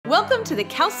Welcome to the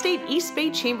Cal State East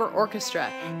Bay Chamber Orchestra.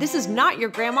 This is not your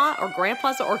grandma or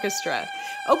grandpa's orchestra.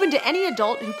 Open to any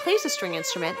adult who plays a string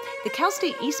instrument, the Cal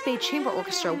State East Bay Chamber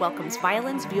Orchestra welcomes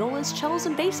violins, violas, cellos,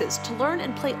 and basses to learn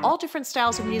and play all different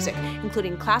styles of music,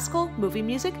 including classical, movie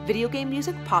music, video game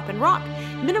music, pop, and rock.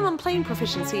 Minimum playing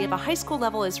proficiency of a high school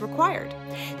level is required.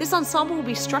 This ensemble will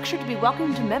be structured to be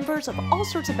welcoming to members of all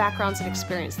sorts of backgrounds and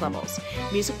experience levels.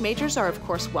 Music majors are of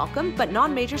course welcome, but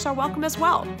non-majors are welcome as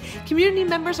well. Community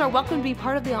members are welcome to be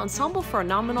part of the ensemble for a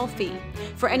nominal fee.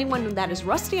 For anyone that is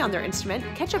rusty on their instrument,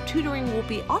 catch-up tutoring will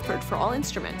be offered for all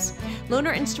instruments.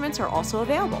 Loaner instruments are also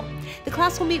available. The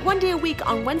class will meet one day a week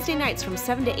on Wednesday nights from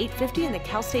 7 to 8:50 in the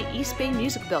Cal State East Bay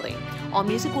Music Building. All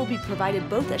music will be provided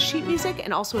both as sheet music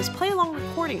and also as play-along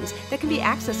recordings that can be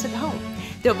accessed at home.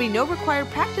 There will be no required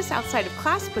practice outside of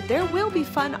class, but there will be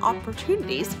fun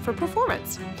opportunities for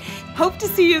performance. Hope to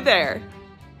see you there!